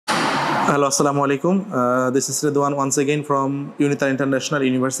Hello, Assalamu alaikum. This is Ridwan once again from UNITAR International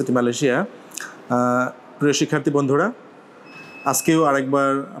University, Malaysia. প্রিয় শিক্ষার্থী বন্ধুরা, আজকেও আরেকবার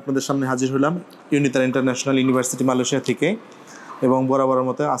আপনাদের সামনে হাজির হলাম ইউনিটার ইন্টারন্যাশনাল ইউনিভার্সিটি মালয়েশিয়া থেকে এবং বরাবরের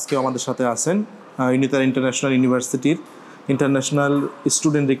মতো আজকেও আমাদের সাথে আছেন ইউনিটার ইন্টারন্যাশনাল ইউনিভার্সিটির international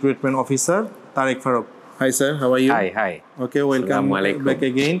student recruitment officer Tarique Faruk. Hi sir, how are you? High. Okay, welcome back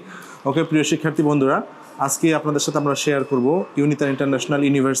again. ওকে, প্রিয় শিক্ষার্থী বন্ধুরা, আজকে আপনাদের সাথে আমরা শেয়ার করব ইউনিটার ইন্টারন্যাশনাল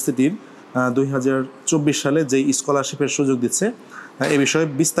ইউনিভার্সিটির 2024 সালে যেই স্কলারশিপের সুযোগ দিচ্ছে এ বিষয়ে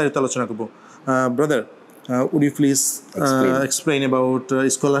বিস্তারিত আলোচনা করব। Brother, would you please explain about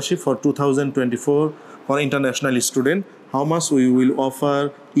scholarship for 2024 for international student? How much we will offer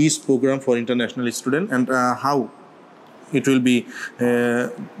each program for international student and how it will be?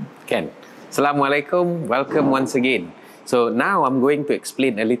 Ken, Assalamualaikum. Welcome once again. So now I'm going to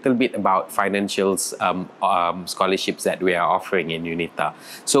explain a little bit about financial scholarships that we are offering in UNITA.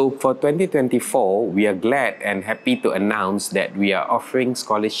 So for 2024, we are glad and happy to announce that we are offering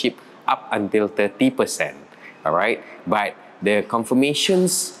scholarship up until 30%. All right, but the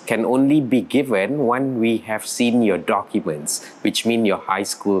confirmations can only be given when we have seen your documents, which mean your high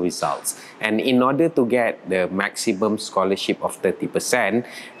school results. And in order to get the maximum scholarship of 30%,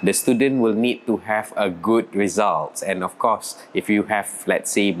 the student will need to have a good results. And of course, if you have, let's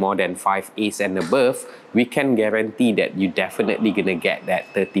say, more than 5 A's and above, we can guarantee that you're definitely gonna get that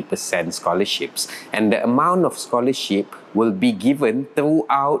 30% scholarships. And the amount of scholarship will be given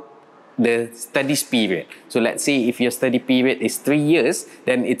throughout the studies period. So let's say if your study period is 3 years,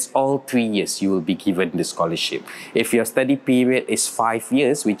 then it's all 3 years you will be given the scholarship. If your study period is 5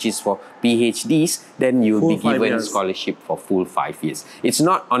 years, which is for PhDs, then you will be given scholarship for full 5 years. It's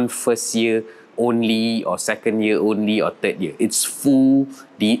not on first year only or second year only or third year. It's full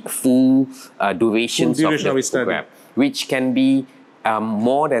durations of the program, which can be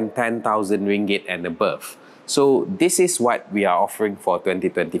more than 10,000 ringgit and above. So this is what we are offering for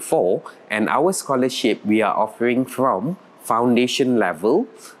 2024, and our scholarship we are offering from foundation level,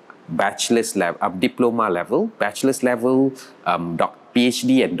 bachelor's level, diploma level, bachelor's level, PhD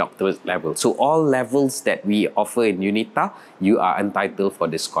and doctorate level. So all levels that we offer in UNITA, you are entitled for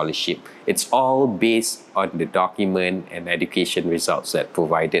the scholarship. It's all based on the document and education results that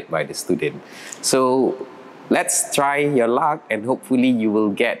provided by the student. So let's try your luck, and hopefully you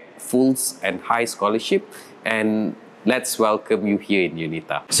will get full and high scholarship. And let's welcome you here in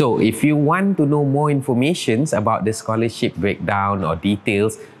UNITA. So if you want to know more information about the scholarship breakdown or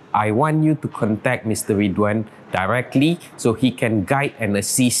details, I want you to contact Mr. Ridwan directly so he can guide and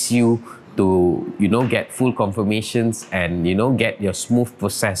assist you to, get full confirmations and, get your smooth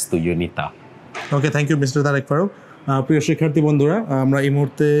process to UNITA. Okay, thank you, Mr. Tarek Farooq. প্রিয় শিক্ষার্থী বন্ধুরা, আমরা এই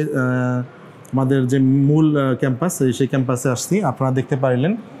মুহূর্তে আমাদের যে মূল campus সেই ক্যাম্পাসে আসছি। আপনারা দেখতে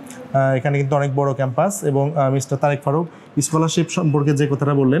পারলেন এখানে কিন্তু অনেক বড় ক্যাম্পাস এবং মিস্টার তারেক ফারুক স্কলারশিপ সম্পর্কে যে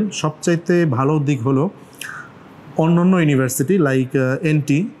কথাটা বললেন, সবচাইতে ভালো দিক হলো অন্যান্য ইউনিভার্সিটি লাইক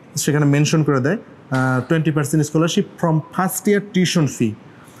এনটি সেখানে মেনশন করে দেয় 20% scholarship from first year tuition fee.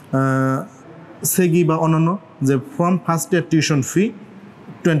 সেগি বা অন্যান্য যে from first year tuition fee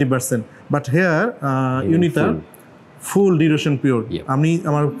 20%, but hair ইউনিটার full duration period. আমি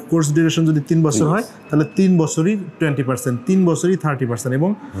আমার কোর্স ডিউরেশন যদি 3 বছর হয় তাহলে 3 বছরই 20%, 3 বছরই 30%, এবং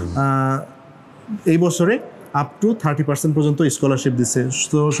এই বছরে আপ টু 30% পর্যন্ত স্কলারশিপ দিচ্ছে।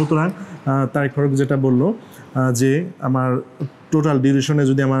 তো সুতরাং তারেক ফারুক যেটা বললো যে আমার টোটাল ডিউরেশনে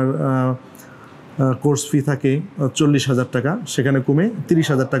যদি আমার কোর্স ফি থাকে 40,000 টাকা, সেখানে কমে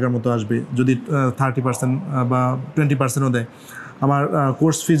 30,000 টাকার মতো আসবে যদি 30% বা 20%ও দেয়। আমার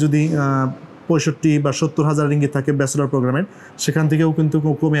কোর্স ফি যদি 65 বা 70,000 রিঙ্গিত থাকে ব্যাচেলর প্রোগ্রামের, সেখান থেকেও কিন্তু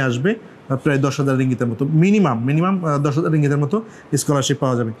কমে আসবে প্রায় 10,000 রিঙ্গিতের মতো, মিনিমাম 10,000 রিঙ্গিতের মতো স্কলারশিপ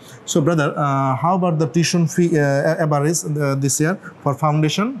পাওয়া যাবে। So brother, how about the tuition fee average this year for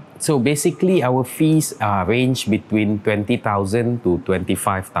foundation? So basically our fees range between 20,000 to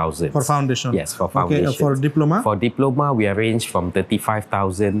 25,000. For foundation? Yes, for foundation. Okay, for diploma? For diploma we arrange from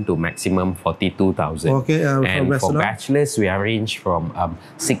 35,000 to maximum 42,000. Okay, and for bachelor's we arrange from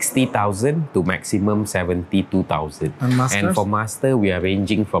 60,000 to maximum 72,000. And for master we are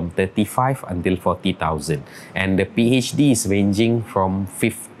ranging from 35 until 40,000. And the PhD is ranging from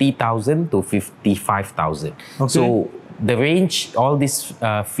 50,000 to 55,000. Okay. So the range, all these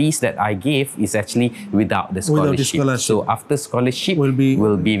fees that I gave is actually without the scholarship. So after scholarship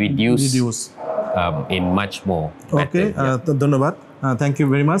will be reduced in much more. Okay, ধন্যবাদ। Thank you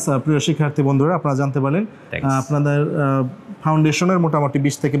very much. প্রিয় শিক্ষার্থী বন্ধুরা, আপনারা জানতে পারলেন আপনাদের ফাউন্ডেশনের মোটামুটি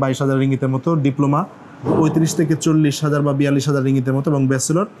 20 থেকে 22,000 রিঙ্গিতের মতো, ডিপ্লোমা 35 থেকে 40,000 বা 42,000 রিঙ্গিতের মতো, এবং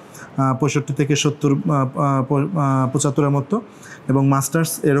ব্যাচেলর 65 থেকে 70 75-এর মতো, এবং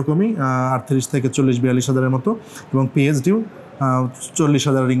মাস্টার্স এরকমই 38 থেকে 40-42,000-এর মতো, এবং পিএইচডিও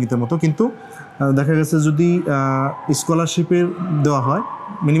 40,000 রিঙ্গিতের মতো। কিন্তু দেখা গেছে যদি স্কলারশিপের দেওয়া হয়,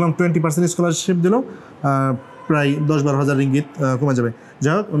 মিনিমাম 20% স্কলারশিপ দিলেও প্রায় 10-12,000 রিঙ্গিত কমে যাবে।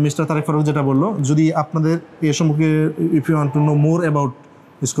 যাই হোক, মিস্টার তারেক ফারুক যেটা বললো, যদি আপনাদের এ সম্পর্কে if you want to no more about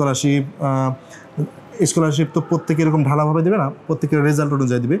scholarship তো প্রত্যেকে এরকম ঢালাভাবে দেবে না, প্রত্যেকের রেজাল্ট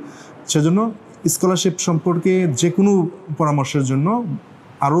অনুযায়ী দেবে। সেজন্য স্কলারশিপ সম্পর্কে যে কোনো পরামর্শের জন্য,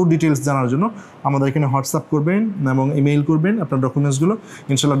 আরও ডিটেলস জানার জন্য আমাদের এখানে হোয়াটসঅ্যাপ করবেন এবং ইমেইল করবেন আপনার ডকুমেন্টসগুলো।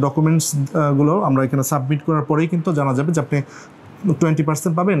 ইনশাল্লাহ ডকুমেন্টসগুলো আমরা এখানে সাবমিট করার পরেই কিন্তু জানা যাবে যে আপনি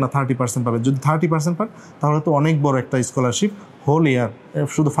 20% পাবেন না 30% পাবেন। যদি 30% পান তাহলে তো অনেক বড় একটা স্কলারশিপ, হোল ইয়ার,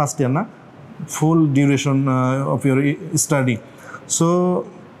 শুধু ফার্স্ট ইয়ার না, ফুল duration of your study. So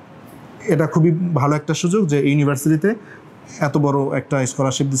এটা খুবই ভালো একটা সুযোগ যে ইউনিভার্সিটিতে এত বড় একটা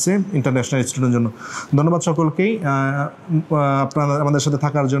স্কলারশিপ দিচ্ছে ইন্টারন্যাশনাল স্টুডেন্টের জন্য। ধন্যবাদ সকলকেই আপনারা আমাদের সাথে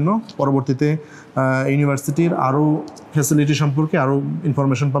থাকার জন্য। পরবর্তীতে ইউনিভার্সিটির আরও ফ্যাসিলিটি সম্পর্কে আরও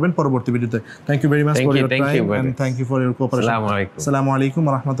ইনফরমেশন পাবেন পরবর্তী ভিডিওতে। Thank you very much for your time and thank you for your cooperation. আসসালামু আলাইকুম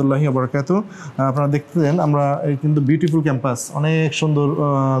ওয়া রাহমাতুল্লাহি ওয়া বারাকাতুহু। আপনারা দেখতেছেন আমরা কিন্তু বিউটিফুল ক্যাম্পাস, অনেক সুন্দর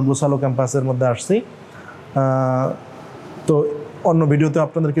গোছালো ক্যাম্পাসের মধ্যে আসছি। তো অন্য ভিডিওতে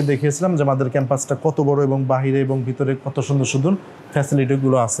আপনাদেরকে দেখিয়েছিলাম যে আমাদের ক্যাম্পাসটা কত বড় এবং বাহিরে এবং ভিতরে কত সুন্দর সুন্দর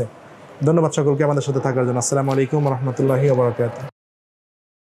ফ্যাসিলিটিগুলো আছে। ধন্যবাদ সকলকে আমাদের সাথে থাকার জন্য। আসসালামু আলাইকুম ওয়া রাহমাতুল্লাহি ওয়া বারাকাতুহু।